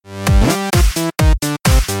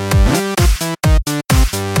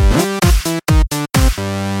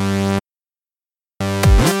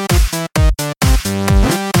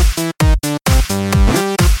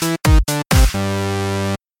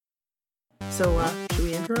So, should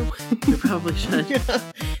we intro? We probably should. Yeah.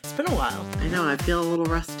 It's been a while. I know, I feel a little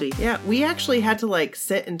rusty. Yeah, we actually had to,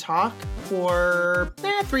 sit and talk for,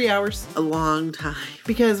 3 hours. A long time.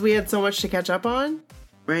 Because we had so much to catch up on.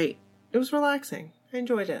 Right. It was relaxing. I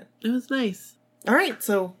enjoyed it. It was nice. All right,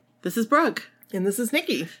 so... This is Brooke. And this is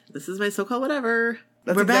Nikki. This is my so-called whatever.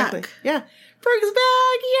 We're back. Yeah. Brooke's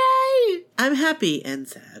back! Yay! I'm happy and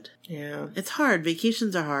sad. Yeah. It's hard.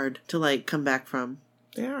 Vacations are hard to, come back from.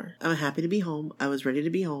 They are. I'm happy to be home. I was ready to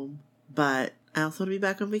be home. But I also want to be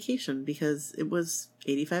back on vacation because it was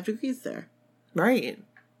 85 degrees there. Right.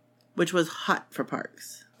 Which was hot for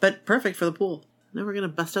parks. But perfect for the pool. Now we're going to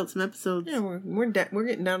bust out some episodes. Yeah, we're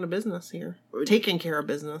getting down to business here. We're taking care of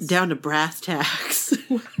business. Down to brass tacks.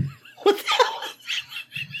 What the hell?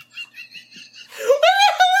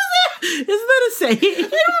 Isn't that a saying? I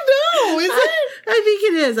don't know. Is it? I think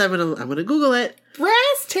it is. I'm gonna Google it.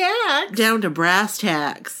 Brass tacks? Down to brass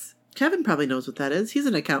tacks. Kevin probably knows what that is. He's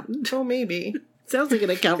an accountant. Oh, maybe. Sounds like an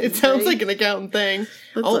accountant. It sounds thing. like an accountant thing.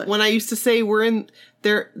 Let's look. When I used to say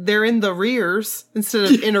they're in the rears instead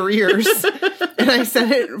of in arrears, and I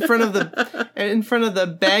said it in front of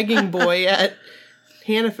the bagging boy at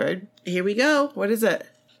Hannaford. Here we go. What is it?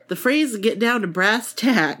 The phrase "get down to brass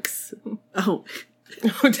tacks." Oh,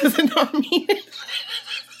 Does it not mean it?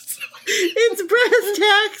 it's brass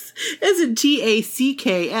tacks, as in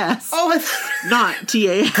TACKS. Oh, it's not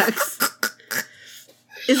TAX.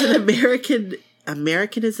 Is an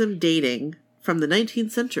Americanism dating from the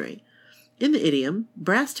 19th century. In the idiom,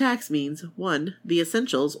 brass tacks means 1, the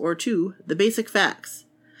essentials, or 2, the basic facts.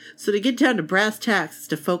 So to get down to brass tacks is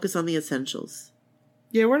to focus on the essentials.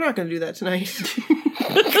 Yeah, we're not going to do that tonight.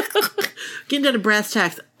 Getting down to brass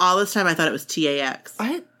tacks, all this time I thought it was TAX.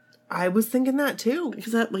 I was thinking that too.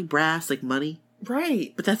 Is that like brass, like money?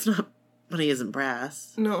 Right. But that's not, money isn't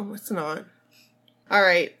brass. No, it's not. All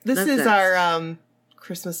right. This That's is next. our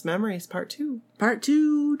Christmas memories part 2. Part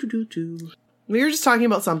 2. We were just talking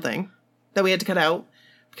about something that we had to cut out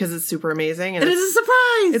because it's super amazing. And it's a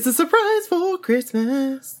surprise! It's a surprise for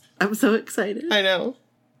Christmas. I'm so excited. I know.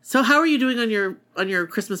 So how are you doing on your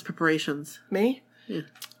Christmas preparations? Me? Yeah.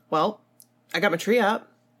 Well, I got my tree up.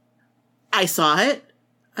 I saw it.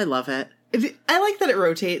 I love it. I like that it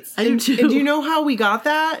rotates. I do too. And do you know how we got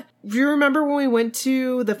that? Do you remember when we went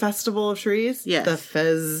to the Festival of Trees? Yes. The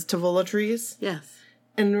Festival of Trees? Yes.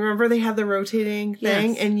 And remember they had the rotating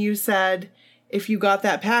thing? Yes. And you said if you got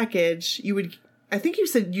that package, I think you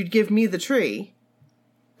said you'd give me the tree.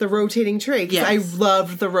 The rotating tree. Because Yes. I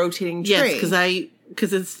loved the rotating tree. Yes,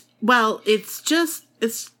 because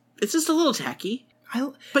it's just a little tacky.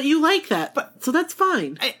 But you like that, so that's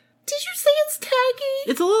fine. Did you say it's tacky?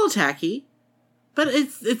 It's a little tacky, but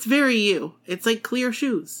it's very you. It's like clear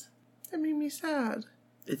shoes. That made me sad.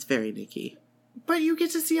 It's very Nikki. But you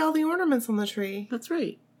get to see all the ornaments on the tree. That's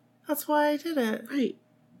right. That's why I did it. Right.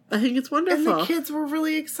 I think it's wonderful. And the kids were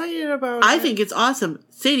really excited about it. I think it's awesome.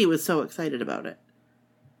 Sadie was so excited about it.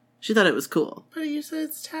 She thought it was cool. But you said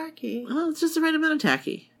it's tacky. Well, it's just the right amount of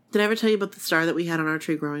tacky. Did I ever tell you about the star that we had on our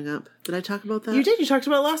tree growing up? Did I talk about that? You did. You talked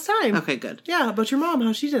about it last time. Okay, good. Yeah, about your mom,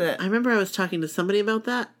 how she did it. I remember I was talking to somebody about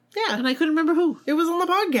that. Yeah. And I couldn't remember who. It was on the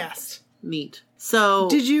podcast. Neat. So...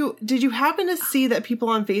 Did you happen to see that people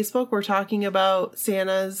on Facebook were talking about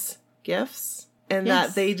Santa's gifts? And Yes.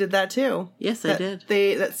 that they did that too? Yes, I did.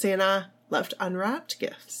 That Santa left unwrapped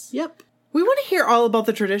gifts. Yep. We want to hear all about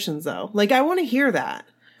the traditions, though. I want to hear that.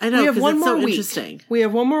 I know, we have because one it's more so week. interesting. We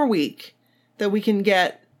have one more week that we can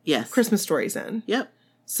get Yes. Christmas stories in. Yep.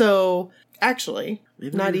 So, actually,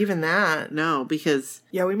 Maybe not even that. No, because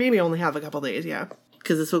Yeah, we maybe only have a couple days, yeah.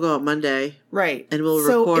 this will go out Monday. Right. And we'll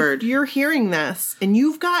so record. if you're hearing this and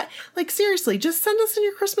you've got, seriously, just send us in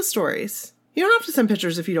your Christmas stories. You don't have to send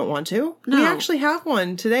pictures if you don't want to. No. We actually have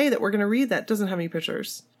one today that we're going to read that doesn't have any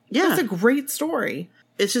pictures. Yeah. That's a great story.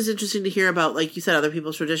 It's just interesting to hear about, like you said, other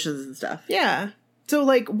people's traditions and stuff. Yeah. So,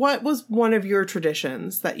 what was one of your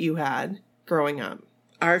traditions that you had growing up?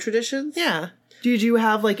 Our traditions? Yeah. Did you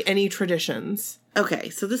have, any traditions?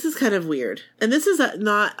 Okay, so this is kind of weird. And this is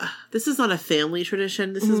not a family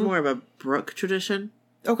tradition. This is more of a Brooke tradition.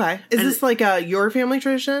 Okay. Is this your family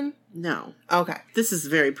tradition? No. Okay. This is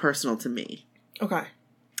very personal to me. Okay.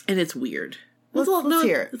 And it's weird. Let's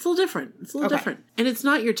hear it. It's a little different. It's a little different. And it's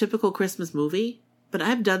not your typical Christmas movie, but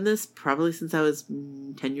I've done this probably since I was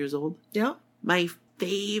 10 years old. Yeah. My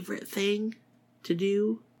favorite thing to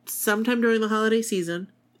do sometime during the holiday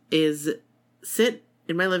season is sit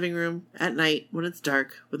in my living room at night when it's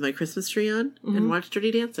dark with my Christmas tree on and watch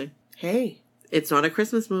Dirty Dancing. Hey. It's not a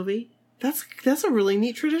Christmas movie. That's a really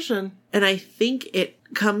neat tradition. And I think it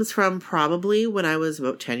comes from probably when I was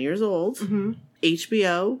about 10 years old.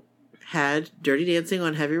 HBO had Dirty Dancing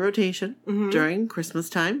on heavy rotation during Christmas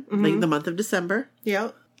time, like the month of December.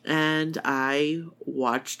 Yeah. And I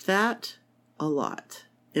watched that a lot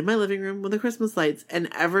in my living room with the Christmas lights. And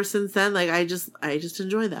ever since then, like, I just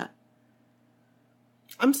enjoy that.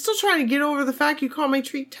 I'm still trying to get over the fact you call my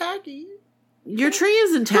tree tacky. Your tree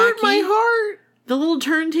isn't tacky. Hurt my heart. The little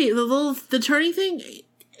the turning thing,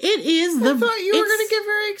 it is I thought you were going to get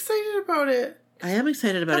very excited about it. I am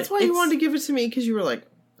excited about That's it. why you wanted to give it to me, because you were like,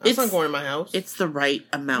 that's not going in my house. It's the right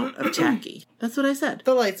amount of tacky. That's what I said.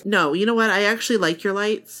 The lights. No, you know what? I actually like your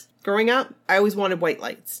lights. Growing up, I always wanted white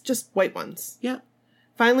lights. Just white ones. Yeah.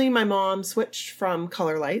 Finally, my mom switched from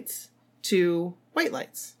color lights to white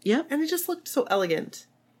lights. Yeah. And it just looked so elegant.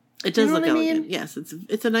 It does You know look what I elegant. mean? Yes,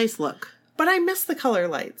 it's a nice look. But I miss the color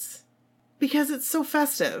lights because it's so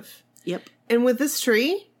festive. Yep. And with this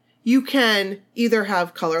tree, you can either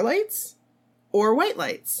have color lights or white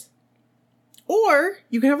lights. Or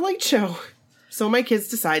you can have a light show. So my kids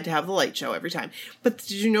decide to have the light show every time. But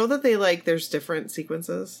did you know that there's different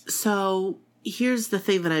sequences? So here's the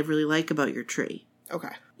thing that I really like about your tree.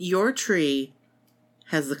 Okay. Your tree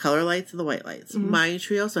has the color lights and the white lights. My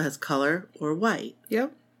tree also has color or white.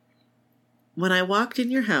 Yep. When I walked in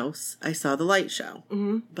your house, I saw the light show.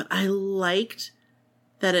 But I liked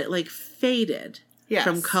that it like faded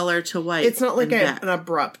from color to white. It's not like an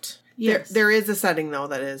abrupt. Yes. There is a setting though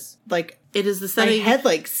that is like it is the my setting. head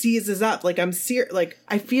like seizes up. Like I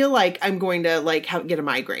feel like I'm going to like get a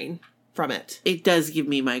migraine from it. It does give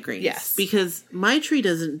me migraines. Yes. Because my tree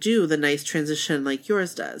doesn't do the nice transition like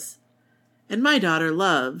yours does. And my daughter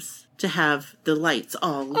loves to have the lights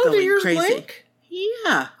all do going yours crazy. blink?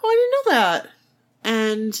 Yeah. Oh, I didn't know that.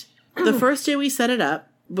 And the first day we set it up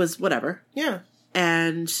was whatever. Yeah.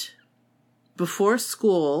 And before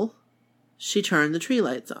school, she turned the tree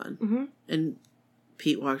lights on. And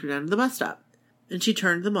Pete walked her down to the bus stop. And she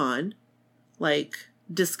turned them on like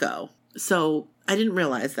disco. So I didn't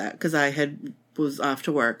realize that because was off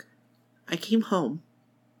to work. I came home.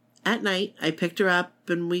 At night, I picked her up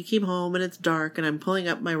and we came home and it's dark and I'm pulling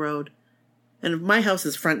up my road. And my house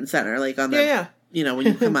is front and center, like on the, Yeah. you know, when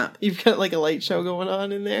you come up. You've got like a light show going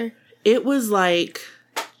on in there. It was like,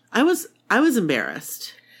 I was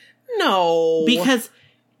embarrassed. No. Because,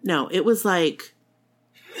 no, it was like,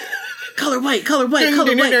 color white, color white,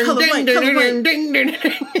 color white, color white, color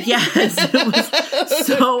white. Yes, it was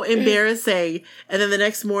so embarrassing. And then the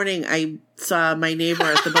next morning, I saw my neighbor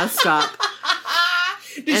at the bus stop.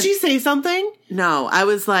 Did she say something? No, I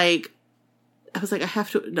was like, I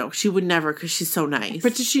have to, no, she would never because she's so nice.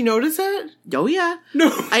 But did she notice it? Oh, yeah.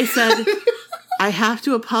 No. I said, I have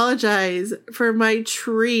to apologize for my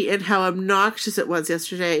tree and how obnoxious it was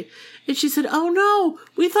yesterday. And she said, oh, no,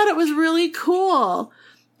 we thought it was really cool.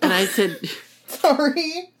 And I said,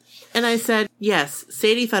 sorry. And I said, yes,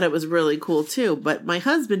 Sadie thought it was really cool too, but my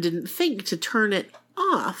husband didn't think to turn it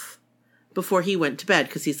off before he went to bed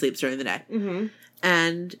because he sleeps during the day.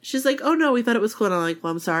 And she's like, oh no, we thought it was cool. And I'm like,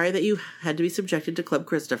 well, I'm sorry that you had to be subjected to Club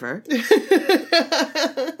Christopher. I'm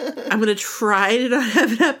going to try to not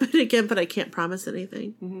have it happen again, but I can't promise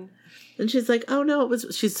anything. And she's like, oh no,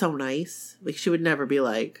 she's so nice. Like she would never be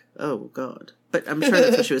like, oh God. But I'm sure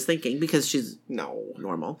that's what she was thinking because she's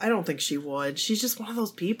normal. I don't think she would. She's just one of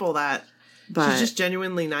those people that but she's just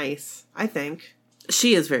genuinely nice, I think.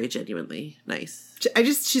 She is very genuinely nice.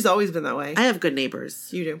 She's always been that way. I have good neighbors.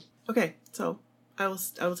 You do. Okay, so I will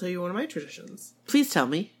tell you one of my traditions. Please tell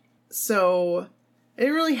me. So I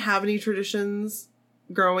didn't really have any traditions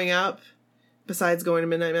growing up besides going to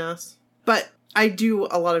midnight mass. But I do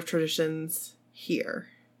a lot of traditions here.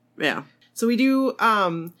 Yeah. So we do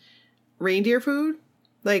reindeer food.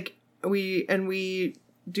 Like we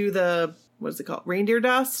do the, what is it called? Reindeer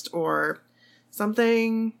dust or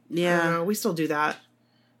something. Yeah. I don't know. We still do that.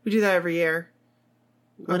 We do that every year.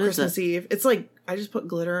 What on is Christmas it? Eve. It's like I just put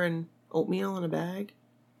glitter and oatmeal in a bag.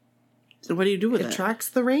 So what do you do with it? It attracts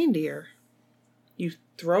the reindeer. You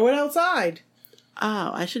throw it outside.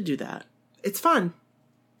 Oh, I should do that. It's fun.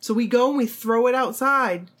 So we go and we throw it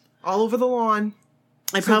outside all over the lawn.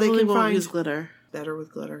 I so they probably can won't find use glitter. better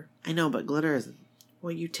with glitter. I know, but glitter is...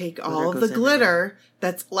 Well, you take Glitter all of goes the glitter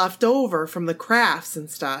that's left over from the crafts and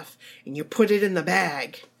stuff, and you put it in the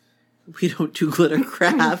bag. We don't do glitter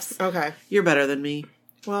crafts. Okay. You're better than me.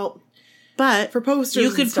 Well, But for posters you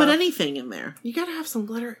and could stuff, put anything in there. You gotta have some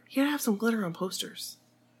glitter. You gotta have some glitter on posters.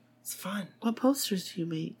 It's fun. What posters do you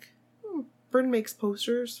make? Bryn makes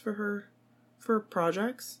posters for her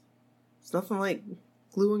projects. It's nothing like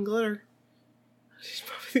glue and glitter. She's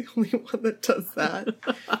probably the only one that does that.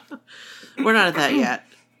 We're not at that yet.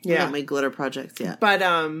 We Yeah. don't make glitter projects yet. But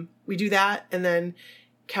we do that, and then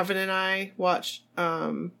Kevin and I watch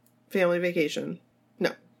Family Vacation.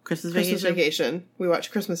 No. Christmas Christmas Vacation. Vacation. We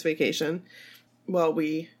watch Christmas Vacation while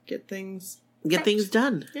we get things... Get things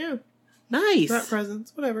done. Yeah. Nice. Wrap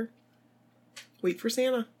presents. Whatever. Wait for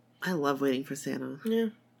Santa. I love waiting for Santa. Yeah.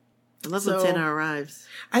 I love when Santa arrives.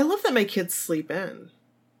 I love that my kids sleep in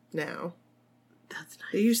now. That's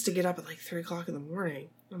nice. They used to get up at like 3 o'clock in the morning.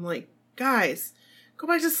 I'm like, guys, go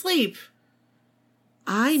back to sleep.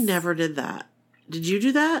 I never did that. Did you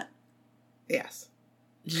do that? Yes.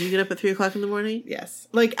 Did you get up at 3 o'clock in the morning? Yes.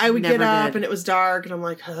 Like, I would Never get up did. and it was dark, and I'm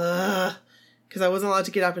like, ugh. Because I wasn't allowed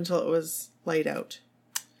to get up until it was light out.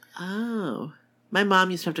 Oh. My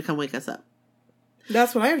mom used to have to come wake us up.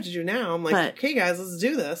 That's what I have to do now. I'm like, But- okay, guys, let's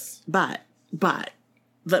do this. But,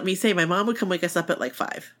 let me say, my mom would come wake us up at like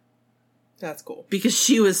 5. That's cool. Because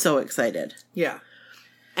she was so excited. Yeah.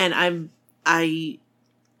 And I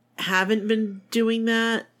haven't been doing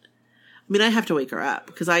that. I mean, I have to wake her up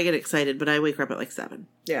because I get excited, but I wake her up at like 7.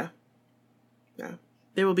 Yeah. Yeah.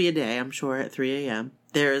 There will be a day, I'm sure, at 3 a.m.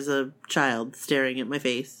 There is a child staring at my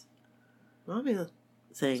face Mommy, let's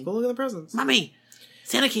saying, go look at the presents. Mommy,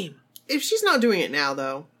 Santa came. If she's not doing it now,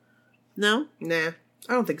 though, No? nah,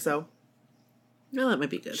 I don't think so. No, that might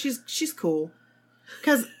be good. She's cool.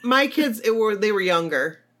 Because my kids, they were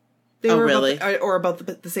younger. They Oh, were really?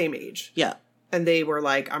 About the same age. Yeah, And they were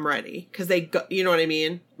like, I'm ready. Because they go, you know what I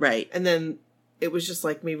mean? right. And then it was just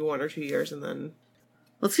like maybe 1 or 2 years, and then...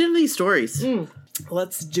 Let's get into these stories.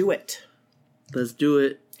 Let's do it. Let's do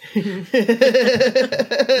it.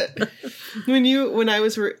 When I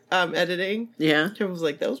was editing, Yeah. Kevin was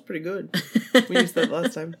like, that was pretty good. We used that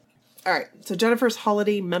last time. All right. So Jennifer's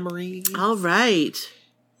holiday memories. All right.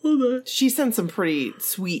 She sent some pretty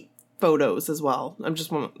sweet photos as well. I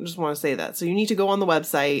just want to say that. So you need to go on the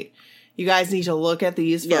website. You guys need to look at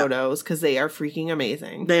these Yep. photos because they are freaking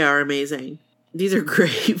amazing. They are amazing. These are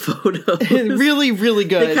great photos. Really, really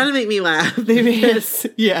good. They kind of make me laugh.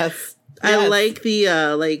 Yes. I like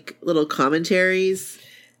the little commentaries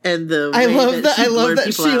and the. I way love that. she I love blurred that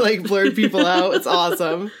people she out. like blurred people out. It's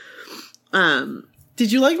awesome.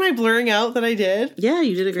 Did you like my blurring out that I did? Yeah,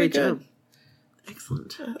 you did a great Pretty good. job.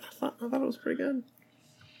 Excellent. I thought it was pretty good.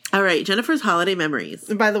 All right, Jennifer's holiday memories.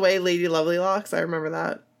 And by the way, Lady Lovely Locks, I remember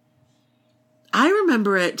that. I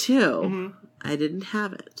remember it too. Mm-hmm. I didn't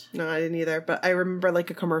have it. No, I didn't either, but I remember like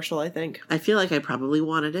a commercial, I think. I feel like I probably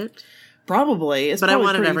wanted it. Probably. It's But I probably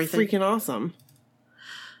wanted pretty everything. freaking awesome.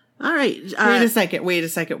 All right. Wait a second.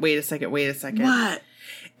 What?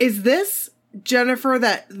 Is this Jennifer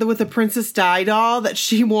with the Princess Di doll that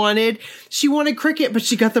she wanted? She wanted Cricket, but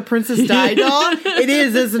she got the Princess Di doll? It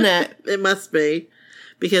is, isn't it? It must be.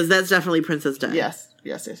 Because that's definitely Princess Di. Yes.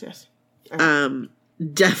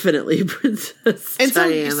 Definitely Princess And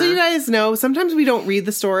Diana. so you guys know, sometimes we don't read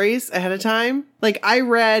the stories ahead of time. Like, I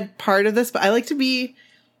read part of this, but I like to be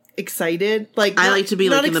excited. Like, I like to be,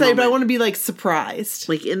 not like, in the excited, but I moment. want to be like surprised.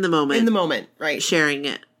 Like in the moment. In the moment, right? Sharing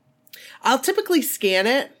it. I'll typically scan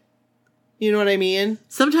it. You know what I mean?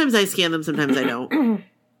 Sometimes I scan them, sometimes I don't.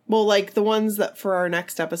 Well, like the ones that for our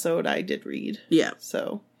next episode I did read. Yeah.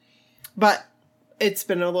 So, but it's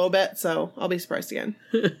been a little bit, so I'll be surprised again.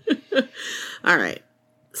 All right.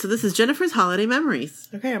 So this is Jennifer's holiday memories.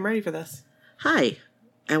 Okay, I'm ready for this. Hi.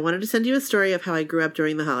 I wanted to send you a story of how I grew up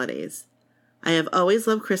during the holidays. I have always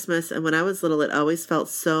loved Christmas, and when I was little, it always felt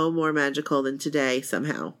so more magical than today,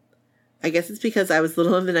 somehow. I guess it's because I was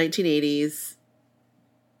little in the 1980s.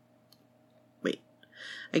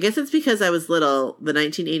 I guess it's because I was little, the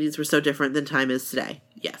 1980s were so different than time is today.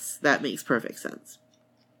 Yes, that makes perfect sense.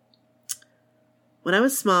 When I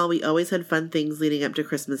was small, we always had fun things leading up to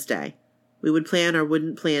Christmas Day. We would plan or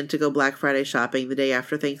wouldn't plan to go Black Friday shopping the day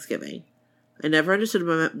after Thanksgiving. I never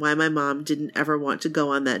understood why my mom didn't ever want to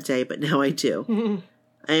go on that day, but now I do.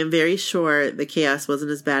 I am very sure the chaos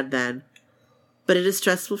wasn't as bad then, but it is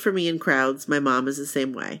stressful for me in crowds. My mom is the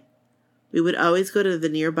same way. We would always go to the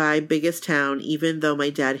nearby biggest town, even though my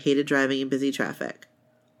dad hated driving in busy traffic.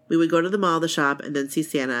 We would go to the mall to shop and then see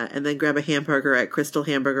Santa and then grab a hamburger at Crystal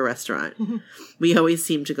Hamburger Restaurant. We always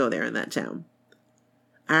seemed to go there in that town.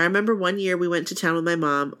 I remember one year we went to town with my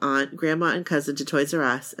mom, aunt, grandma, and cousin to Toys R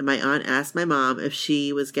Us, and my aunt asked my mom if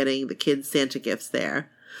she was getting the kids' Santa gifts there.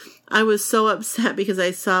 I was so upset because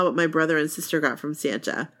I saw what my brother and sister got from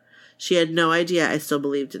Santa. She had no idea I still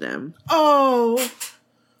believed in him. Oh,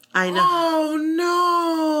 I know. oh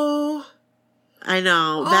no. I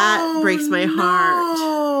know. That breaks my heart.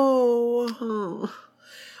 No. Oh.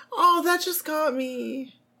 Oh, that just got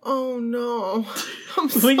me. Oh no. I'm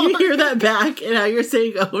sorry. When you hear that back and how you're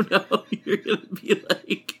saying, oh no, you're going to be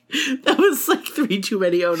like, that was like 3 too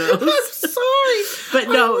many oh no's. I'm sorry.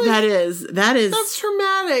 But no, I'm like, that is, that's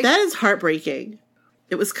traumatic. that is heartbreaking.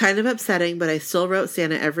 It was kind of upsetting, but I still wrote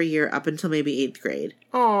Santa every year up until maybe 8th grade.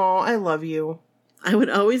 Oh, I love you. I would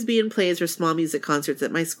always be in plays or small music concerts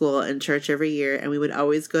at my school and church every year, and we would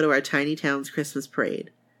always go to our tiny town's Christmas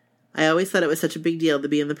parade. I always thought it was such a big deal to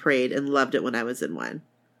be in the parade and loved it when I was in one.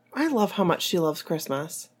 I love how much she loves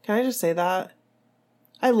Christmas. Can I just say that?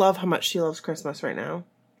 I love how much she loves Christmas right now.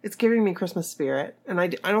 It's giving me Christmas spirit, and I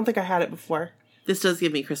don't think I had it before. This does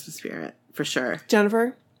give me Christmas spirit, for sure.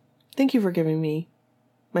 Jennifer, thank you for giving me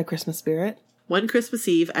my Christmas spirit. One Christmas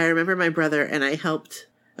Eve, I remember my brother and I helped...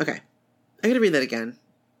 Okay, I gotta read that again,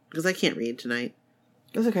 because I can't read tonight.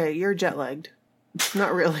 It's okay, you're jet-lagged.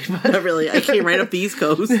 Not really, but... Not really, I came right up the East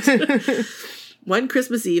Coast. One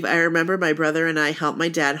Christmas Eve, I remember my brother and I helped my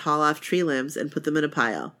dad haul off tree limbs and put them in a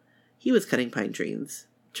pile. He was cutting pine trees.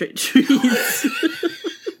 Trees.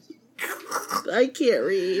 I can't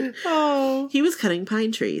read. Oh. He was cutting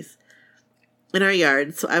pine trees in our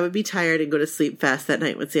yard, so I would be tired and go to sleep fast that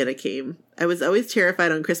night when Santa came. I was always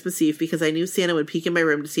terrified on Christmas Eve because I knew Santa would peek in my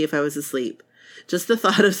room to see if I was asleep. Just the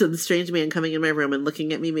thought of some strange man coming in my room and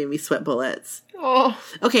looking at me made me sweat bullets. Oh.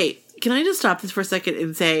 Okay, can I just stop this for a second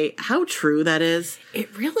and say how true that is?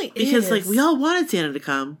 It really is. Because, like, we all wanted Santa to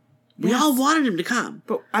come. We all wanted him to come.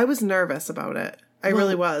 But I was nervous about it. I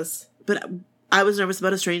really was. But I was nervous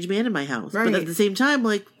about a strange man in my house. Right. But at the same time,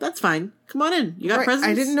 like, that's fine. Come on in. You got presents?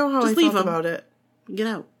 I didn't know how Just I leave felt them. about it. Get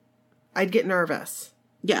out. I'd get nervous.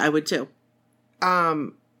 Yeah, I would too.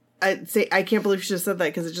 I'd say I can't believe she just said that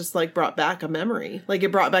because it just like brought back a memory. Like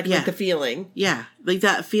it brought back like the feeling. Yeah, like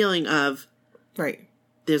that feeling of right.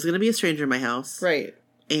 There's gonna be a stranger in my house, right?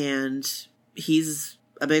 And he's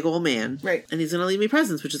a big old man, right? And he's gonna leave me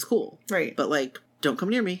presents, which is cool, right? But like, don't come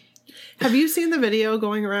near me. Have you seen the video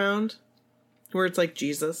going around where it's like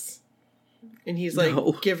Jesus and he's like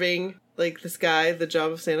giving like this guy the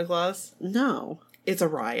job of Santa Claus? No. It's a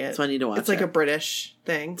riot. So I need to watch it. It's like a British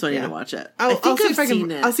thing. So I need to watch it. I'll see if I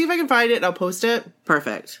can find it and I'll post it.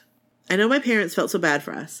 Perfect. I know my parents felt so bad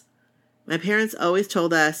for us. My parents always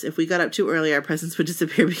told us if we got up too early, our presents would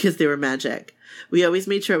disappear because they were magic. We always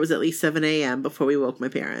made sure it was at least 7 a.m. before we woke my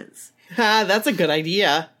parents. That's a good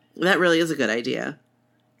idea. That really is a good idea.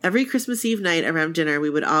 Every Christmas Eve night around dinner,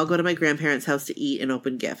 we would all go to my grandparents' house to eat and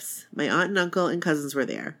open gifts. My aunt and uncle and cousins were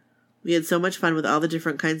there. We had so much fun with all the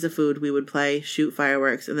different kinds of food. We would play, shoot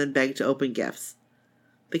fireworks, and then beg to open gifts.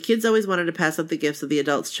 The kids always wanted to pass out the gifts, so the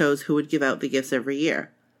adults chose who would give out the gifts every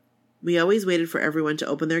year. We always waited for everyone to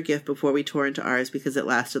open their gift before we tore into ours because it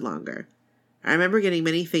lasted longer. I remember getting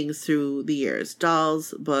many things through the years.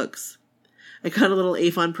 Dolls, books. I got a little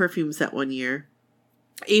Avon perfume set one year.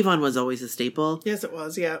 Avon was always a staple. Yes, it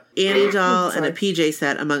was, yeah. Annie doll and a PJ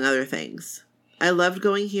set, among other things. I loved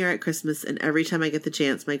going here at Christmas, and every time I get the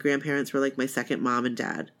chance, my grandparents were like my second mom and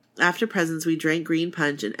dad. After presents, we drank green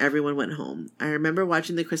punch, and everyone went home. I remember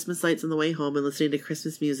watching the Christmas lights on the way home and listening to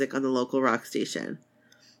Christmas music on the local rock station.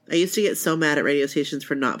 I used to get so mad at radio stations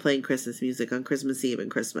for not playing Christmas music on Christmas Eve and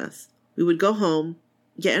Christmas. We would go home,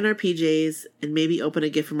 get in our PJs, and maybe open a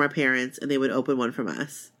gift from our parents, and they would open one from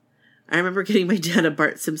us. I remember getting my dad a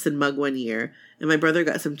Bart Simpson mug one year, and my brother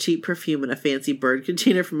got some cheap perfume and a fancy bird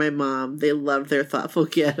container from my mom. They loved their thoughtful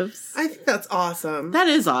gifts. I think that's awesome. That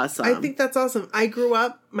is awesome. I think that's awesome. I grew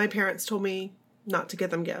up, my parents told me not to get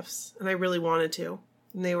them gifts, and I really wanted to.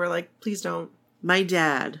 And they were like, please don't. My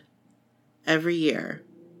dad, every year,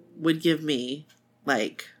 would give me,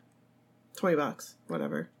 like... $20,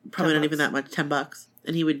 whatever. Probably not even that much, $10.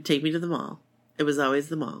 And he would take me to the mall. It was always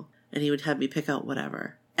the mall. And he would have me pick out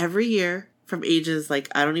whatever. Every year, from ages, like,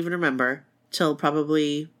 I don't even remember, till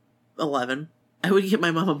probably 11, I would get my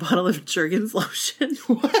mom a bottle of Jergens lotion.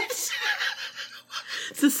 What?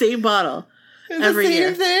 It's the same bottle. Every the same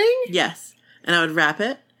year. thing? Yes. And I would wrap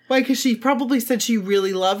it. Why, because she probably said she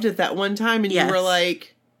really loved it that one time, and you were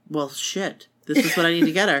like... Well, shit. This is what I need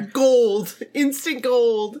to get her. Gold. Instant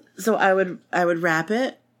gold. So I would wrap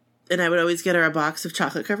it, and I would always get her a box of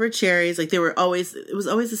chocolate-covered cherries. Like, it was always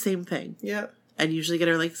the same thing. Yeah. I'd usually get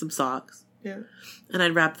her, like, some socks. Yeah. And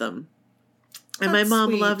I'd wrap them. And That's my mom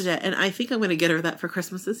sweet. loved it. And I think I'm going to get her that for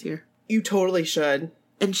Christmas this year. You totally should.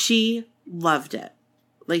 And she loved it.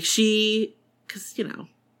 Like, because, you know.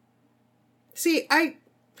 See,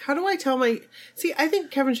 how do I tell I think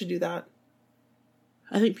Kevin should do that.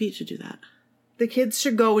 I think Pete should do that. The kids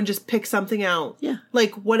should go and just pick something out. Yeah.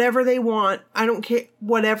 Like, whatever they want. I don't care.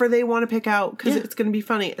 Whatever they want to pick out. Because it's going to be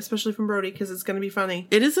funny. Especially from Brody. Because it's going to be funny.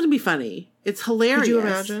 It is going to be funny. It's hilarious. Could you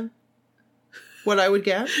imagine what I would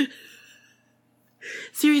get?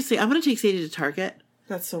 Seriously, I'm going to take Sadie to Target.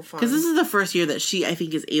 That's so fun. Because this is the first year that she, I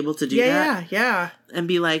think, is able to do that. Yeah. And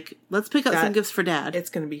be like, let's pick out some gifts for Dad. It's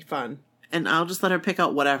going to be fun. And I'll just let her pick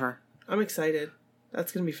out whatever. I'm excited.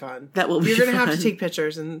 That's going to be fun. That will be You're going to have fun. to take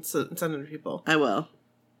pictures and send them to people. I will.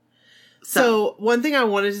 So, one thing I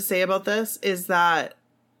wanted to say about this is that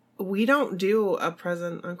we don't do a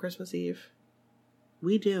present on Christmas Eve.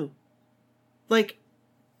 We do. Like,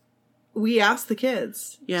 we ask the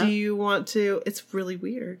kids, Yeah. do you want to... It's really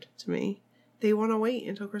weird to me. They want to wait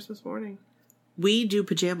until Christmas morning. We do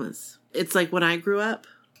pajamas. It's like when I grew up,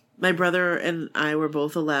 my brother and I were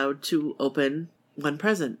both allowed to open one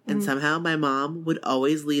present. And somehow my mom would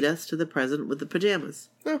always lead us to the present with the pajamas.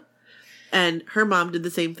 Oh. And her mom did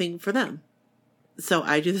the same thing for them. So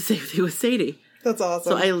I do the same thing with Sadie. That's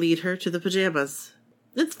awesome. So I lead her to the pajamas.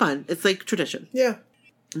 It's fun. It's like tradition. Yeah.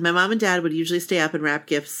 My mom and dad would usually stay up and wrap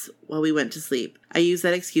gifts while we went to sleep. I use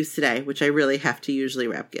that excuse today, which I really have to usually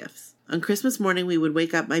wrap gifts. On Christmas morning, we would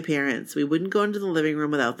wake up my parents. We wouldn't go into the living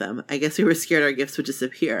room without them. I guess we were scared our gifts would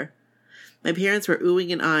disappear. My parents were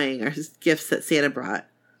oohing and eyeing our gifts that Santa brought.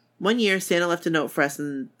 One year, Santa left a note for us,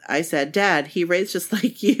 and I said, Dad, he writes just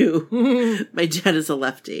like you. My dad is a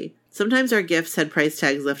lefty. Sometimes our gifts had price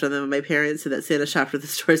tags left on them, and my parents said that Santa shopped at the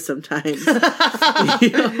store sometimes.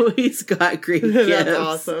 We always got great gifts. That's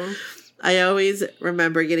awesome. I always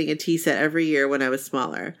remember getting a tea set every year when I was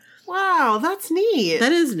smaller. Wow, that's neat.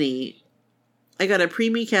 That is neat. I got a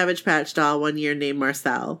preemie Cabbage Patch doll one year named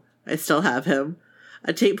Marcel. I still have him.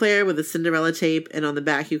 A tape player with a Cinderella tape, and on the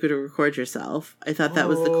back you could record yourself. I thought that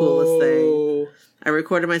was the coolest thing. I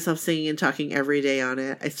recorded myself singing and talking every day on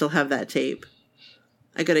it. I still have that tape.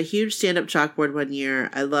 I got a huge stand-up chalkboard one year.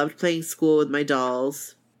 I loved playing school with my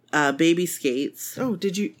dolls. Baby skates. Oh,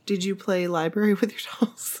 did you play library with your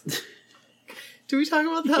dolls? Did we talk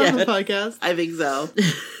about that on the podcast? I think so.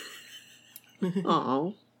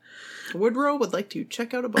 Aw. Woodrow would like to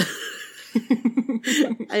check out a book.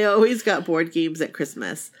 I always got board games at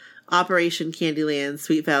Christmas. Operation Candyland,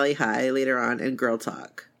 Sweet Valley High later on, and Girl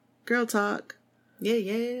Talk. Girl Talk.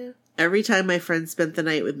 Yeah. Every time my friends spent the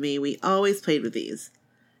night with me, we always played with these.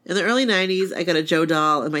 In the early 90s, I got a Joe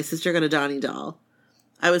doll, and my sister got a Donnie doll.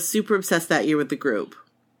 I was super obsessed that year with the group.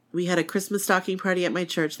 We had a Christmas stocking party at my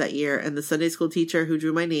church that year, and the Sunday school teacher who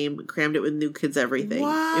drew my name crammed it with New Kids Everything.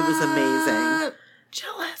 What? It was amazing.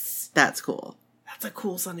 Jealous. That's cool. That's a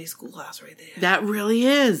cool Sunday school class right there. That really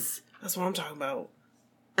is. That's what I'm talking about.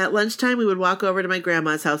 At lunchtime, we would walk over to my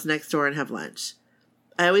grandma's house next door and have lunch.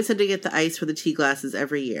 I always had to get the ice for the tea glasses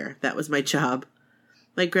every year. That was my job.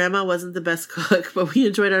 My grandma wasn't the best cook, but we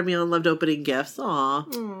enjoyed our meal and loved opening gifts.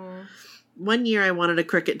 Aww. One year, I wanted a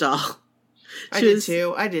Cricket doll. I did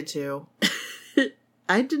too.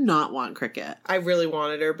 I did not want Cricket. I really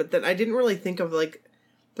wanted her, but then I didn't really think of, like,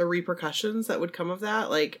 the repercussions that would come of that.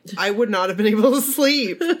 Like, I would not have been able to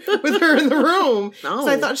sleep with her in the room. No. So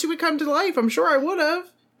I thought she would come to life. I'm sure I would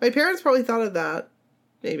have. My parents probably thought of that.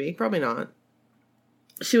 Maybe. Probably not.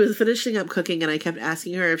 She was finishing up cooking, and I kept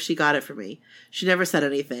asking her if she got it for me. She never said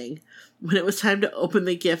anything. When it was time to open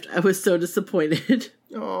the gift, I was so disappointed.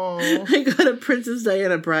 Oh. I got a Princess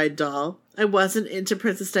Diana bride doll. I wasn't into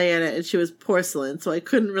Princess Diana, and she was porcelain, so I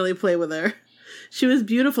couldn't really play with her. She was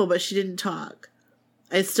beautiful, but she didn't talk.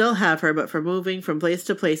 I still have her, but for moving from place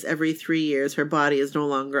to place every 3 years, her body is no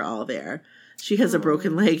longer all there. She has a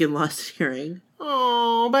broken leg and lost hearing.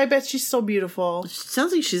 Oh, but I bet she's so beautiful.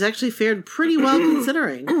 Sounds like she's actually fared pretty well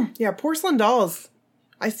considering. Yeah, porcelain dolls.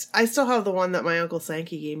 I still have the one that my Uncle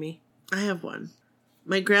Sankey gave me. I have one.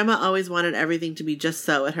 My grandma always wanted everything to be just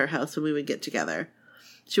so at her house when we would get together.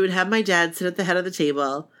 She would have my dad sit at the head of the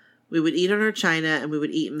table. We would eat on her china, and we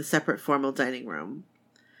would eat in the separate formal dining room.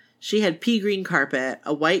 She had pea green carpet,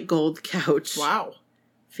 a white gold couch. Wow.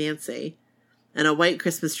 Fancy. And a white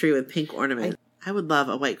Christmas tree with pink ornament. I would love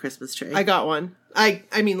a white Christmas tree. I got one. I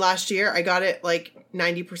mean, last year I got it like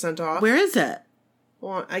 90% off. Where is it?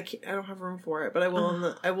 Well, I don't have room for it, but I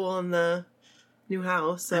will in the new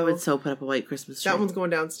house. So I would so put up a white Christmas tree. that one's going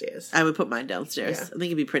downstairs. I would put mine downstairs. Yeah. I think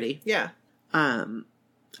it'd be pretty. Yeah.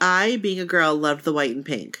 I, being a girl, loved the white and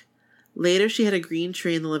pink. Later, she had a green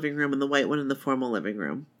tree in the living room and the white one in the formal living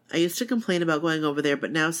room. I used to complain about going over there,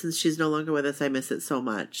 but now since she's no longer with us, I miss it so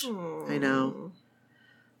much. Aww.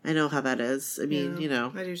 I know how that is. I mean, you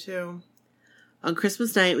know. I do too. On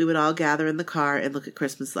Christmas night, we would all gather in the car and look at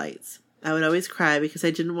Christmas lights. I would always cry because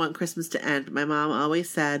I didn't want Christmas to end, but my mom always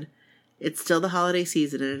said, it's still the holiday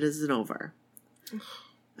season and it isn't over.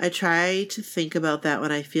 I try to think about that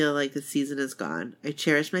when I feel like the season is gone. I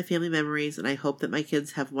cherish my family memories, and I hope that my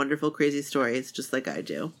kids have wonderful, crazy stories just like I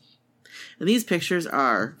do. And these pictures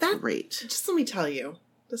are great. Just let me tell you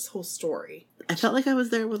this whole story. I felt like I was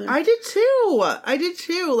there with her. I did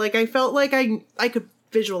too. Like, I felt like I could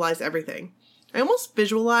visualize everything. I almost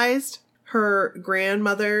visualized her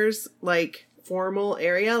grandmother's, like, formal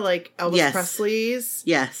area, like Elvis Yes. Presley's.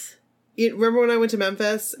 Yes. You remember when I went to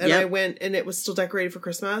Memphis and Yep. I went and it was still decorated for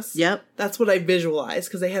Christmas? Yep. That's what I visualized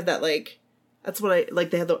because they had that like. That's what I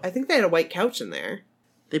like. They had. I think they had a white couch in there.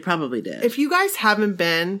 They probably did. If you guys haven't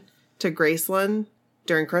been to Graceland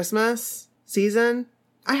during Christmas season,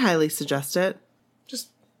 I highly suggest it. Just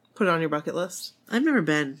put it on your bucket list. I've never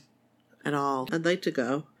been at all. I'd like to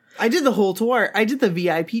go. I did the whole tour. I did the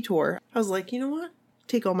VIP tour. I was like, you know what?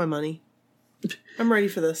 Take all my money. I'm ready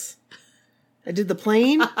for this. I did the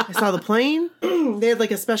plane. I saw the plane. They had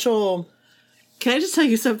like a special... Can I just tell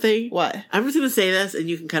you something? What? I'm just going to say this, and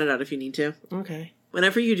you can cut it out if you need to. Okay.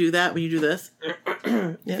 Whenever you do that, when you do this,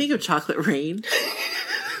 you think of Chocolate Rain.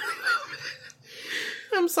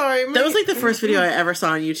 I'm sorry. That was like the first video I ever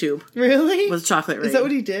saw on YouTube. Really? Was Chocolate Rain. Is that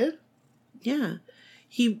what he did? Yeah.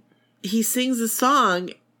 He sings a song,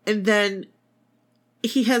 and then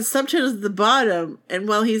he has subtitles at the bottom, and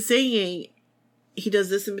while he's singing, he does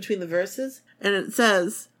this in between the verses, and it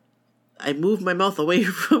says, I move my mouth away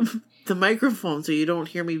from the microphone so you don't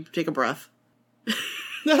hear me take a breath.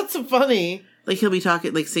 That's funny. Like, he'll be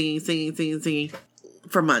talking, like, singing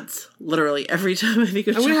for months. Literally, every time I think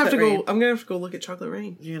of I'm gonna have to Chocolate Rain. go. I'm gonna have to go look at Chocolate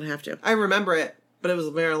Rain. You're gonna have to. I remember it, but it was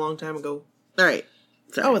a very long time ago. All right.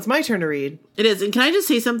 Sorry. Oh, it's my turn to read. It is. And can I just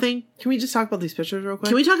say something? Can we just talk about these pictures real quick?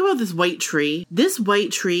 Can we talk about this white tree? This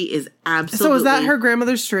white tree is absolutely... So is that her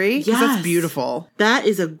grandmother's tree? 'Cause Yes. That's beautiful. That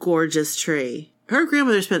is a gorgeous tree. Her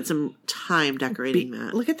grandmother spent some time decorating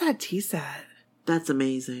that. Look at that tea set. That's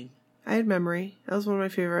amazing. I had Memory. That was one of my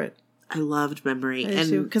favorite. I loved Memory.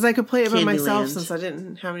 And because I could play it by myself Candyland. since I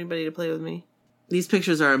didn't have anybody to play with me. These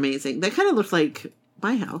pictures are amazing. They kind of look like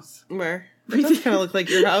my house. Where? It does kind of look like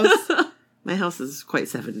your house. My house is quite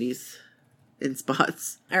 70s in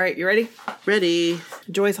spots. All right, you ready? Ready.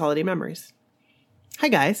 Joy's Holiday Memories. Hi,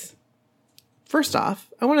 guys. First off,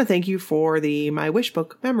 I want to thank you for the My Wish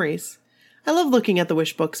Book memories. I love looking at the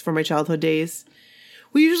wish books from my childhood days.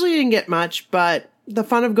 We usually didn't get much, but the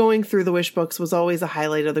fun of going through the wish books was always a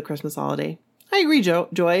highlight of the Christmas holiday. I agree, Joy.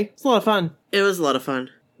 It's a lot of fun. It was a lot of fun.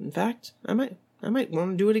 In fact, I might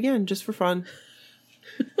want to do it again just for fun.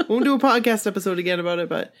 Won't do a podcast episode again about it,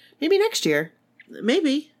 but maybe next year.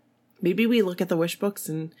 Maybe. Maybe we look at the wish books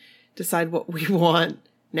and decide what we want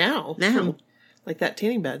now. Like that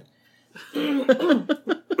tanning bed.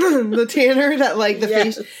 The tanner that like the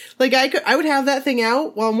Yes. face. Like I would have that thing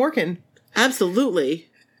out while I'm working. Absolutely.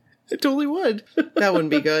 I totally would. That wouldn't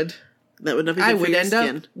be good. That would not be good I for would your end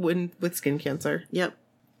skin. up with skin cancer. Yep.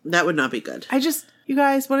 That would not be good. You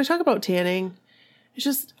guys, when I talk about tanning, it's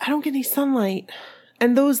just, I don't get any sunlight.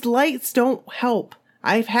 And those lights don't help.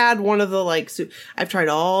 I've had one of the I've tried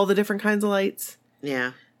all the different kinds of lights.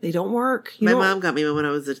 Yeah. They don't work. My mom got me when I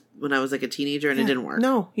was like a teenager and it didn't work.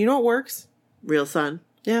 No, you know what works? Real sun.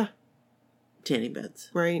 Yeah. Tanning beds.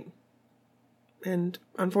 Right. And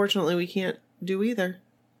unfortunately, we can't do either.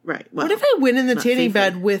 Right. Well, What if I went in the not tanning safely.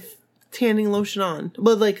 bed with tanning lotion on?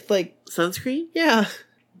 But like, sunscreen? yeah.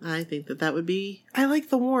 I think that would be... I like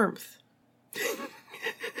the warmth.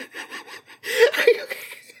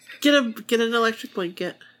 Get an electric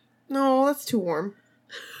blanket. No, that's too warm.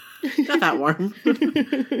 Not that warm.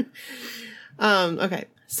 Okay.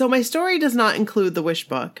 So my story does not include the wish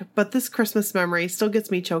book, but this Christmas memory still gets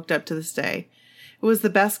me choked up to this day. It was the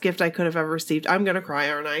best gift I could have ever received. I'm going to cry,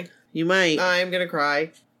 aren't I? You might. I'm going to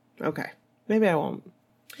cry. Okay. Maybe I won't.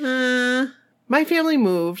 My family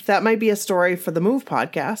moved. That might be a story for the Move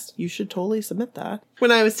podcast. You should totally submit that.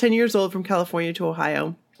 When I was 10 years old from California to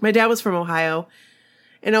Ohio. My dad was from Ohio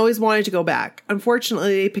and always wanted to go back.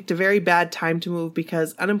 Unfortunately, they picked a very bad time to move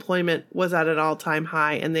because unemployment was at an all-time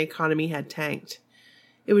high and the economy had tanked.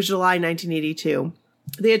 It was July 1982.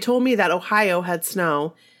 They had told me that Ohio had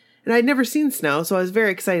snow, and I'd never seen snow, so I was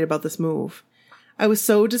very excited about this move. I was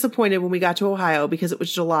so disappointed when we got to Ohio because it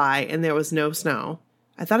was July and there was no snow.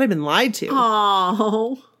 I thought I'd been lied to.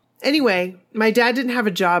 Oh. Anyway, my dad didn't have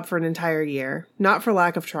a job for an entire year, not for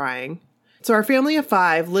lack of trying. So our family of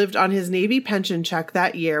 5 lived on his Navy pension check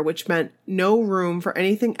that year, which meant no room for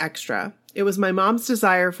anything extra. It was my mom's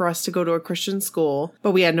desire for us to go to a Christian school,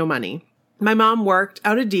 but we had no money. My mom worked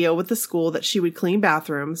out a deal with the school that she would clean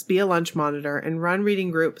bathrooms, be a lunch monitor, and run reading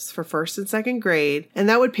groups for 1st and 2nd grade, and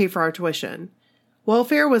that would pay for our tuition.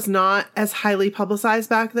 Welfare was not as highly publicized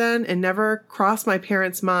back then and never crossed my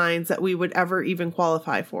parents' minds that we would ever even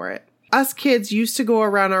qualify for it. Us kids used to go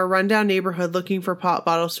around our rundown neighborhood looking for pop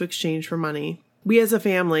bottles to exchange for money. We as a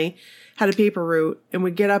family had a paper route and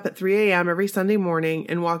would get up at 3 a.m. every Sunday morning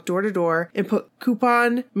and walk door to door and put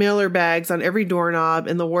coupon mailer bags on every doorknob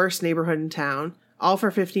in the worst neighborhood in town, all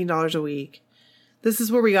for $15 a week. This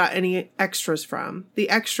is where we got any extras from. The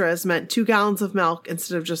extras meant 2 gallons of milk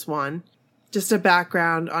instead of just 1. Just a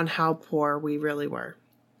background on how poor we really were.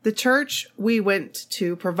 The church we went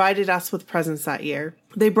to provided us with presents that year.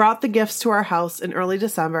 They brought the gifts to our house in early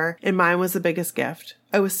December, and mine was the biggest gift.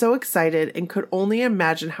 I was so excited and could only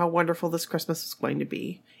imagine how wonderful this Christmas was going to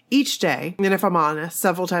be. Each day, and if I'm honest,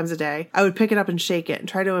 several times a day, I would pick it up and shake it and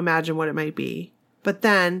try to imagine what it might be. But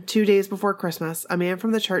then, 2 days before Christmas, a man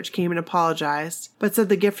from the church came and apologized, but said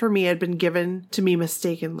the gift for me had been given to me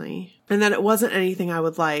mistakenly, and that it wasn't anything I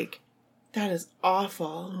would like. That is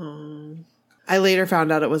awful. Oh. I later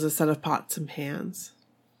found out it was a set of pots and pans.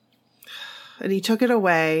 And he took it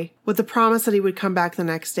away with the promise that he would come back the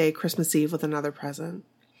next day, Christmas Eve, with another present.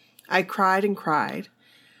 I cried and cried.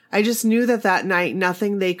 I just knew that that night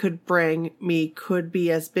nothing they could bring me could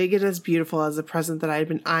be as big and as beautiful as the present that I had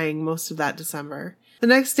been eyeing most of that December. The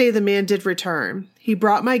next day the man did return. He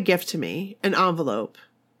brought my gift to me, an envelope.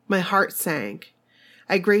 My heart sank.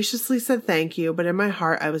 I graciously said thank you, but in my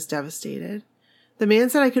heart I was devastated. The man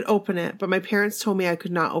said I could open it, but my parents told me I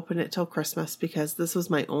could not open it till Christmas because this was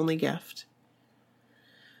my only gift.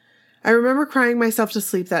 I remember crying myself to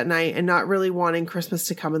sleep that night and not really wanting Christmas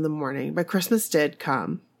to come in the morning, but Christmas did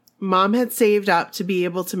come. Mom had saved up to be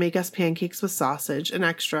able to make us pancakes with sausage, an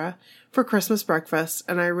extra, for Christmas breakfast,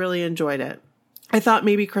 and I really enjoyed it. I thought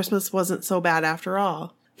maybe Christmas wasn't so bad after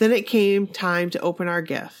all. Then it came time to open our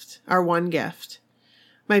gift, our one gift.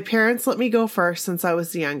 My parents let me go first since I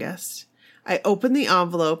was the youngest. I opened the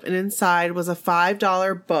envelope, and inside was a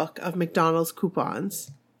 $5 book of McDonald's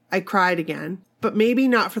coupons. I cried again, but maybe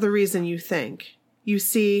not for the reason you think. You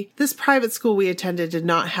see, this private school we attended did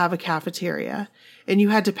not have a cafeteria, and you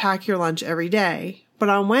had to pack your lunch every day. But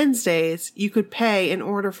on Wednesdays, you could pay and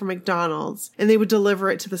order from McDonald's, and they would deliver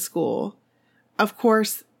it to the school. Of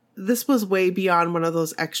course, this was way beyond one of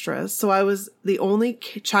those extras, so I was the only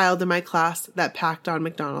child in my class that packed on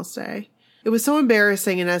McDonald's Day. It was so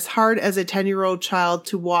embarrassing, and as hard as a 10-year-old child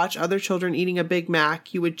to watch other children eating a Big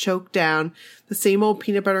Mac, you would choke down the same old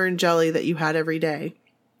peanut butter and jelly that you had every day.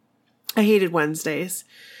 I hated Wednesdays.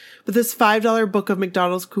 But this $5 book of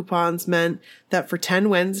McDonald's coupons meant that for 10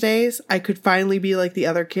 Wednesdays, I could finally be like the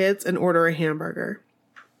other kids and order a hamburger.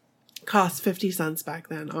 Cost 50 cents back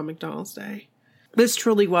then on McDonald's Day. This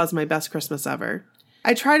truly was my best Christmas ever.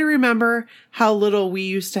 I try to remember how little we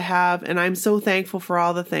used to have, and I'm so thankful for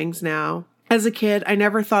all the things now. As a kid, I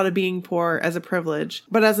never thought of being poor as a privilege,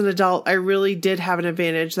 but as an adult, I really did have an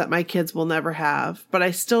advantage that my kids will never have, but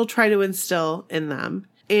I still try to instill in them.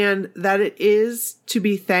 And that it is to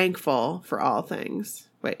be thankful for all things.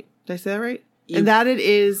 Wait, did I say that right? And that it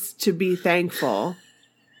is to be thankful.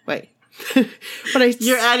 Wait.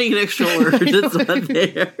 You're adding an extra word. It's not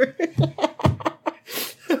there.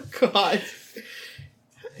 Oh, God.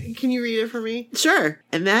 Can you read it for me? Sure.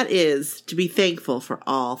 And that is to be thankful for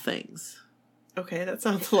all things. Okay, that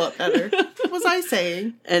sounds a lot better. What was I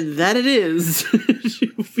saying? And that it is to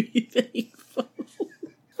be thankful.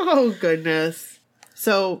 Oh, goodness.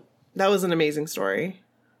 So, that was an amazing story.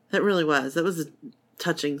 That really was. That was a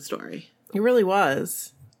touching story. It really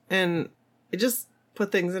was. And it just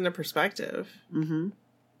put things into perspective. Mm-hmm.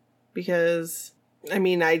 Because, I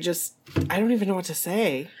mean, I don't even know what to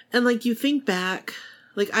say. And, like, you think back,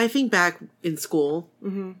 like, I think back in school.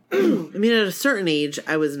 Mm-hmm. I mean, at a certain age,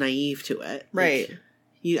 I was naive to it. Right.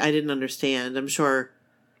 Like, I didn't understand. I'm sure,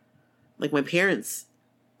 like, my parents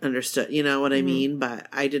understood, you know what I mean? But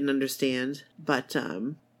I didn't understand. But,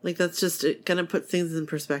 like, that's just, it kind of puts things in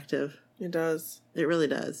perspective. It does. It really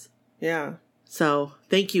does. Yeah. So,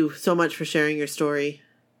 thank you so much for sharing your story.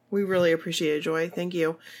 We really appreciate it, Joy. Thank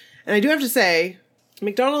you. And I do have to say,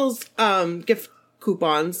 McDonald's gift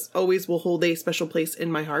coupons always will hold a special place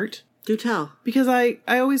in my heart. Do tell. Because I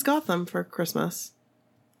always got them for Christmas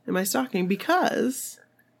in my stocking because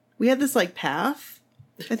we had this, like, path.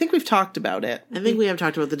 I think we've talked about it. I think we have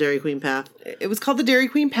talked about the Dairy Queen path. It was called the Dairy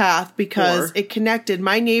Queen path because it connected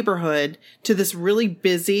my neighborhood to this really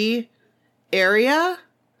busy area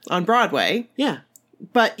on Broadway. Yeah.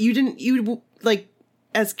 But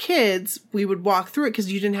as kids, we would walk through it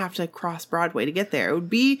because you didn't have to cross Broadway to get there. It would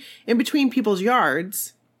be in between people's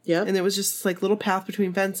yards. Yep. And there was just like little path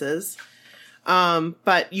between fences.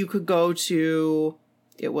 But you could go to,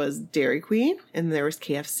 it was Dairy Queen, and there was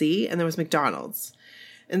KFC, and there was McDonald's.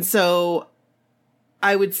 And so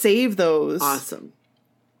I would save those. Awesome.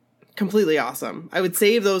 Completely awesome. I would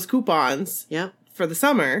save those coupons for the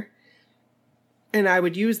summer, and I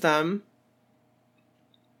would use them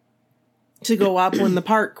to go up when the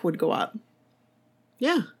park would go up.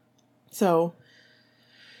 Yeah. So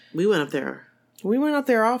we went up there We went out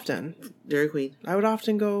there often. Dairy Queen. I would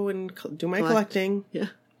often go and do my collecting. Yeah.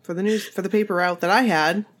 For the paper route that I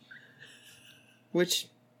had. Which...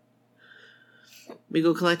 We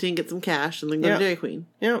go collecting, get some cash, and then go to Dairy Queen.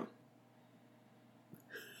 Yep.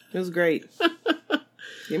 It was great.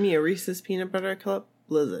 Give me a Reese's Peanut Butter Cup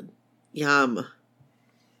Blizzard. Yum.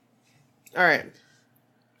 All right.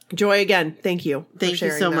 Joy, again, thank you. Thank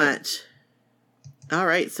you so much. All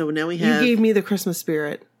right, so now we have... You gave me the Christmas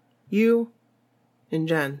spirit. You and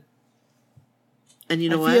Jen. And you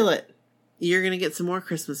know what? I feel it. You're going to get some more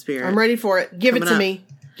Christmas spirit. I'm ready for it. Give it to me.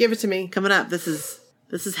 Give it to me. Coming up, this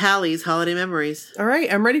is Hallie's Holiday Memories. All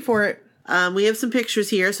right, I'm ready for it. We have some pictures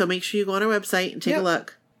here, so make sure you go on our website and take a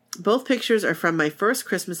look. Both pictures are from my first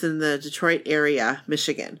Christmas in the Detroit area,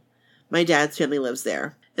 Michigan. My dad's family lives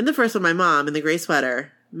there. In the first one, my mom in the gray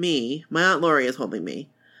sweater, me, my Aunt Lori is holding me.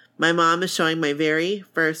 My mom is showing my very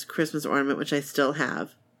first Christmas ornament, which I still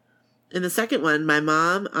have. In the second one, my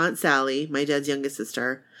mom, Aunt Sally, my dad's youngest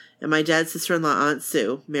sister, and my dad's sister-in-law, Aunt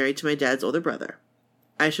Sue, married to my dad's older brother.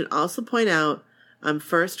 I should also point out I'm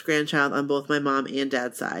first grandchild on both my mom and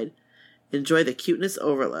dad's side. Enjoy the cuteness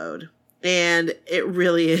overload. And it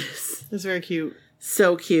really is. It's very cute.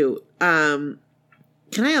 So cute. Can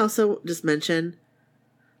I also just mention,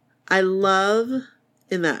 I love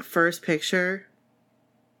in that first picture,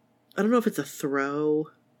 I don't know if it's a throw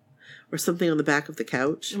or something on the back of the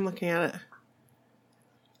couch. I'm looking at it.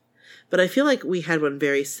 But I feel like we had one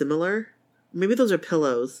very similar. Maybe those are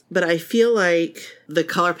pillows. But I feel like the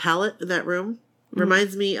color palette in that room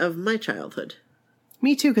reminds me of my childhood.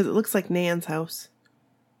 Me too, because it looks like Nan's house.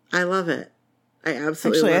 I love it. I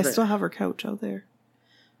absolutely love it. Actually, I still have her couch out there.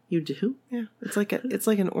 You do? Yeah. It's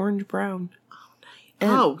like an orange brown.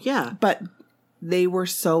 Oh, nice. Yeah. But they were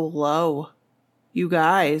so low. You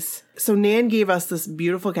guys. So Nan gave us this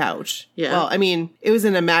beautiful couch. Yeah. Well, I mean, it was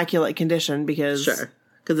in immaculate condition because... Sure.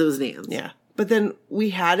 Because it was Nan's. Yeah. But then we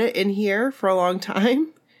had it in here for a long time.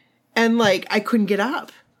 And, I couldn't get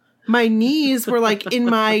up. My knees were, in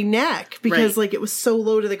my neck because, it was so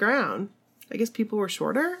low to the ground. I guess people were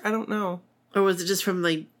shorter? I don't know. Or was it just from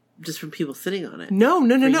people sitting on it? No.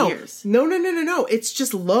 Years? No. It's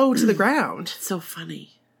just low to the ground. It's so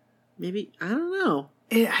funny. Maybe, I don't know.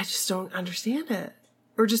 I just don't understand it.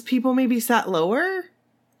 Or just people maybe sat lower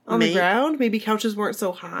on the ground? Maybe couches weren't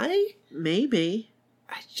so high? Maybe.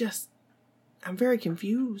 I'm very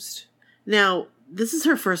confused. Now, this is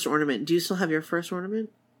her first ornament. Do you still have your first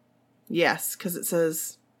ornament? Yes, because it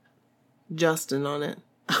says Justin on it.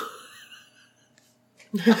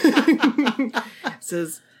 It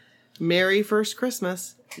says, Merry First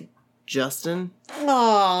Christmas, Justin.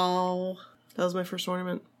 Oh, that was my first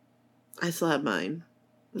ornament. I still have mine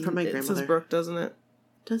from my grandmother. It says Brooke, doesn't it?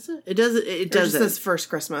 Does it? It does. It does. It says First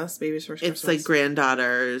Christmas, baby's first Christmas. It's like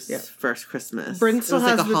granddaughter's first Christmas. Bryn still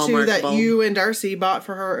has the two that you and Darcy bought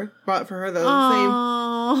for her. The same.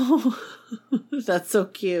 Oh, that's so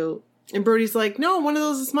cute. And Brody's like, no, one of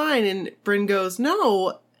those is mine. And Bryn goes,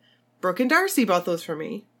 no, Brooke and Darcy bought those for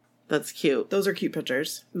me. That's cute. Those are cute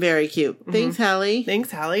pictures. Very cute. Mm-hmm. Thanks, Hallie.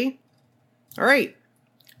 Thanks, Hallie. All right.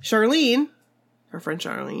 Charlene, our friend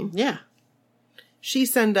Charlene. Yeah. She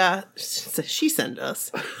sent us. She sent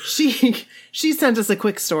us a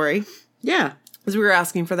quick story. Yeah. As we were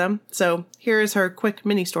asking for them. So here is her quick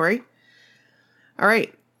mini story. All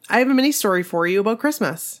right. I have a mini story for you about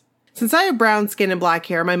Christmas. Since I have brown skin and black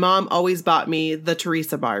hair, my mom always bought me the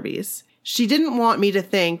Teresa Barbies. She didn't want me to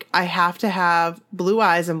think I have to have blue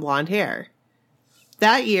eyes and blonde hair.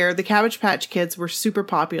 That year, the Cabbage Patch Kids were super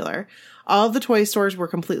popular. All of the toy stores were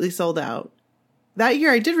completely sold out. That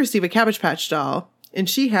year, I did receive a Cabbage Patch doll, and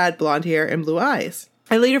she had blonde hair and blue eyes.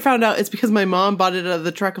 I later found out it's because my mom bought it out of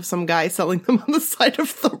the truck of some guy selling them on the side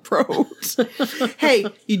of the road. Hey,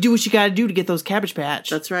 you do what you gotta do to get those Cabbage Patch.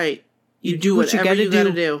 That's right. You do whatever you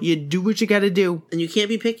gotta do. You do what you gotta do. And you can't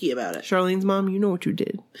be picky about it. Charlene's mom, you know what you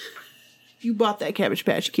did. You bought that Cabbage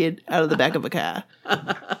Patch Kid out of the back of a car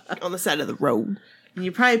on the side of the road. And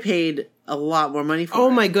you probably paid a lot more money for it. Oh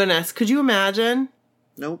my goodness. Could you imagine?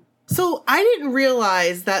 Nope. So I didn't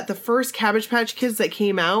realize that the first Cabbage Patch Kids that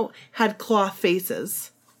came out had cloth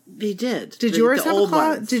faces. They did. Did yours have a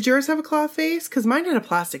cloth? Did yours have a cloth face? Because mine had a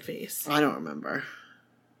plastic face. I don't remember.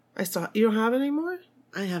 You don't have it anymore?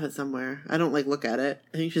 I have it somewhere. I don't look at it.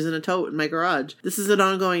 I think she's in a tote in my garage. This is an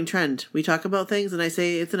ongoing trend. We talk about things and I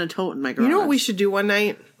say it's in a tote in my garage. You know what we should do one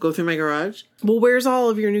night? Go through my garage? Well, where's all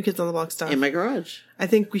of your New Kids on the Block stuff? In my garage. I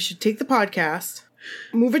think we should take the podcast,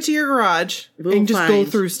 move it to your garage, and just go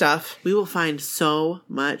through stuff. We will find so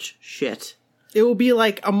much shit. It will be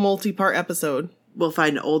like a multi-part episode. We'll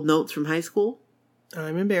find old notes from high school.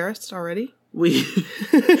 I'm embarrassed already.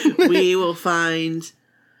 we will find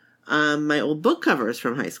my old book covers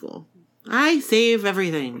from high school. I save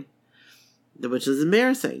everything, which is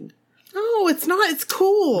embarrassing. Oh, it's not. It's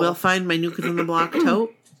cool. We'll find my New Kids on the Block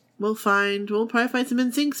tote. We'll probably find some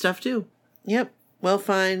NSYNC stuff too. Yep. We'll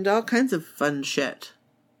find all kinds of fun shit.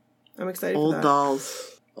 I'm excited Old for that.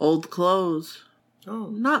 dolls. Old clothes. Oh,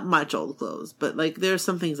 Not much old clothes, but like there's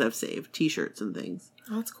some things I've saved. T-shirts and things.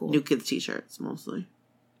 that's cool. New Kids t-shirts mostly.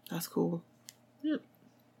 That's cool. Yep.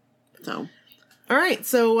 So, All right.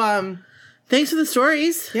 So, thanks for the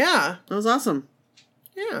stories. yeah. That was awesome.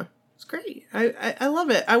 Yeah. It's great. I love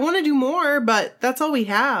it. I want to do more, but that's all we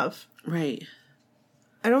have. Right.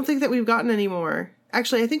 I don't think that we've gotten any more.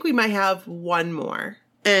 Actually, I think we might have one more.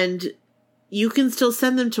 And you can still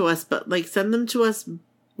send them to us, but like send them to us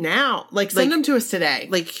Now. Send them to us today.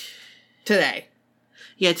 like Today.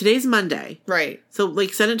 yeah, today's Monday. Right. So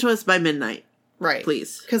like send it to us by midnight, Right.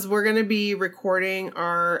 please. Because we're going to be recording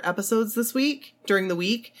our episodes this week, during the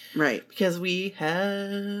week, Right. because we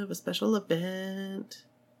have a special event.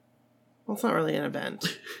 Well, it's not really an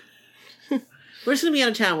event. We're just gonna be out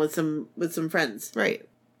of town with some friends. Right.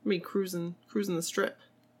 Me cruising the strip.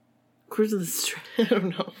 Cruising the street. I don't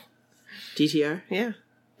know. DTR. Yeah.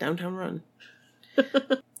 Downtown Run.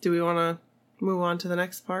 Do we want to move on to the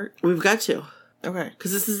next part? We've got to. Okay.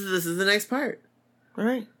 Because this is the next part. All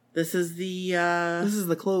right. This is the This is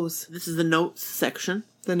the close. this is the notes section.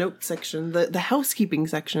 The note section. The housekeeping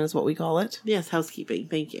section is what we call it. Yes, housekeeping.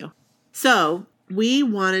 Thank you. So we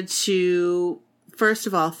wanted to first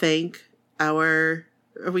of all thank our,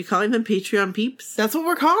 are we calling them Patreon peeps? That's what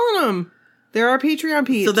we're calling them. They're our Patreon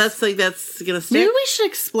peeps. So that's gonna stick. Maybe we should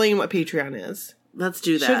explain what Patreon is. Let's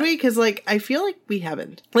do that. Should we? Because, I feel like we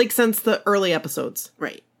haven't. Since the early episodes.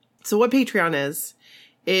 Right. So what Patreon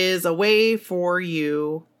is a way for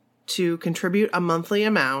you to contribute a monthly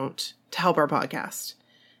amount to help our podcast.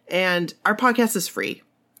 And our podcast is free.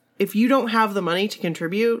 If you don't have the money to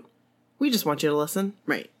contribute, we just want you to listen.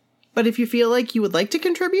 Right. But if you feel like you would like to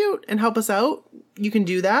contribute and help us out, you can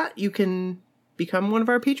do that. You can become one of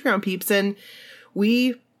our Patreon peeps. And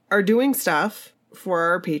we are doing stuff for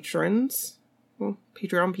our patrons. Well,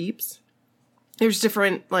 Patreon peeps. There's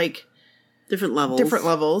different Different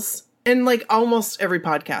levels. And almost every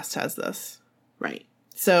podcast has this. Right.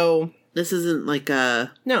 So This isn't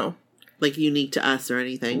no. Unique to us or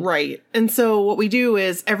anything. Right. And so what we do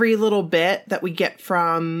is every little bit that we get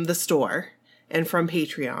from the store and from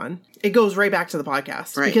Patreon, it goes right back to the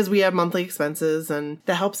podcast. Right. Because we have monthly expenses and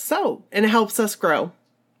that helps us out. And it helps us grow.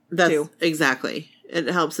 That's too. exactly. It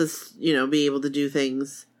helps us, be able to do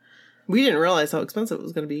things. We didn't realize how expensive it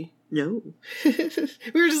was going to be. No. We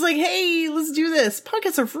were just like, hey, let's do this.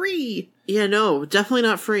 Podcasts are free. Yeah, no, definitely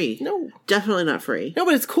not free. No. Definitely not free. No,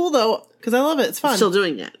 but it's cool though, because I love it. It's fun. Still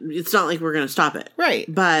doing it. It's not like we're going to stop it. Right.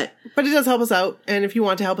 But But it does help us out. And if you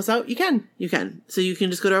want to help us out, you can. you can. So you can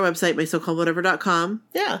just go to our website, mysocalledwhatever.com,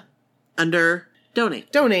 Yeah. under donate.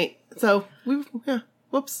 Donate. So,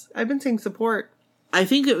 whoops. I've been saying support. I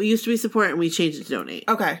think it used to be support and we changed it to donate.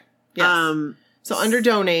 Okay. Yes. So under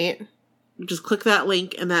donate. Just click that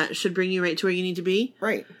link and that should bring you right to where you need to be.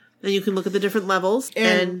 Right. And you can look at the different levels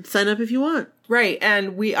and sign up if you want. Right.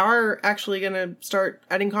 And we are actually going to start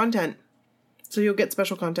adding content. So you'll get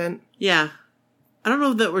special content. Yeah. I don't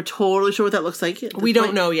know that we're totally sure what that looks like. We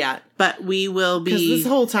don't know yet. But we will be. Because this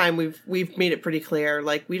whole time we've made it pretty clear.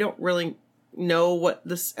 We don't really know what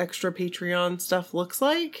this extra Patreon stuff looks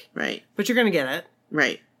like. Right. But you're going to get it.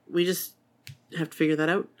 Right. We just have to figure that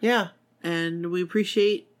out. Yeah. And we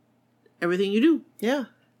appreciate everything you do. Yeah.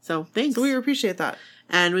 So thanks. So we appreciate that.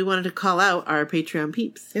 And we wanted to call out our Patreon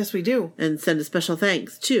peeps. Yes, we do. And send a special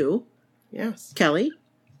thanks to Yes. Kelly,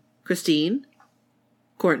 Christine,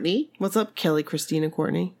 Courtney, What's up, Kelly, Christina,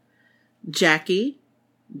 Courtney? Jackie,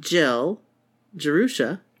 Jill,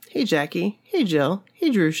 Jerusha, Hey, Jackie. Hey, Jill.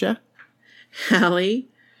 Hey, Drusha. Hallie,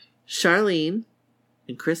 Charlene,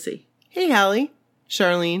 and Chrissy. Hey, Hallie,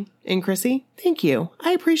 Charlene, and Chrissy. Thank you.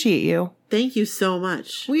 I appreciate you. Thank you so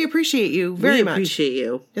much. We appreciate you very much. We appreciate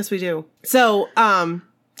you. Yes, we do. So,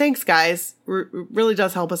 thanks, guys. It really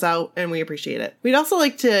does help us out, and we appreciate it. We'd also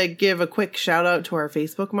like to give a quick shout out to our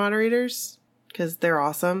Facebook moderators, because they're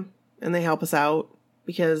awesome, and they help us out,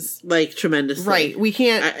 because... Tremendously. Right. We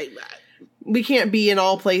can't be in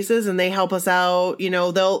all places, and they help us out.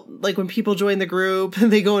 They'll, when people join the group,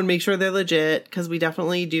 they go and make sure they're legit, because we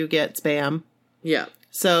definitely do get spam. Yeah.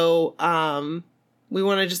 So, we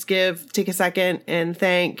want to just take a second and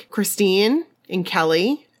thank Christine and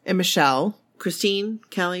Kelly and Michelle. Christine,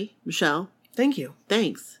 Kelly, Michelle. Thank you.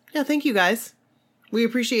 Thanks. Yeah, thank you guys. We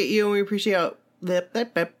appreciate you and we appreciate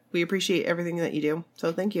We appreciate everything that you do.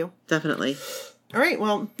 So thank you. Definitely. All right.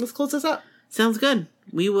 Well, let's close this up. Sounds good.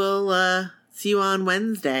 We will see you on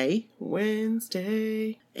Wednesday.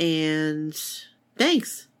 Wednesday. And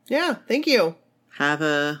thanks. Yeah. Thank you. Have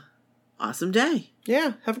a awesome day.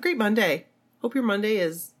 Yeah. Have a great Monday. Hope your Monday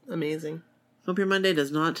is amazing. Hope your Monday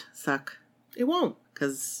does not suck. It won't.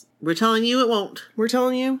 Because we're telling you it won't. We're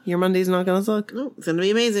telling you your Monday's not going to suck. No, it's going to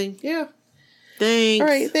be amazing. Yeah. Thanks. All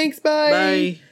right. Thanks. Bye. Bye.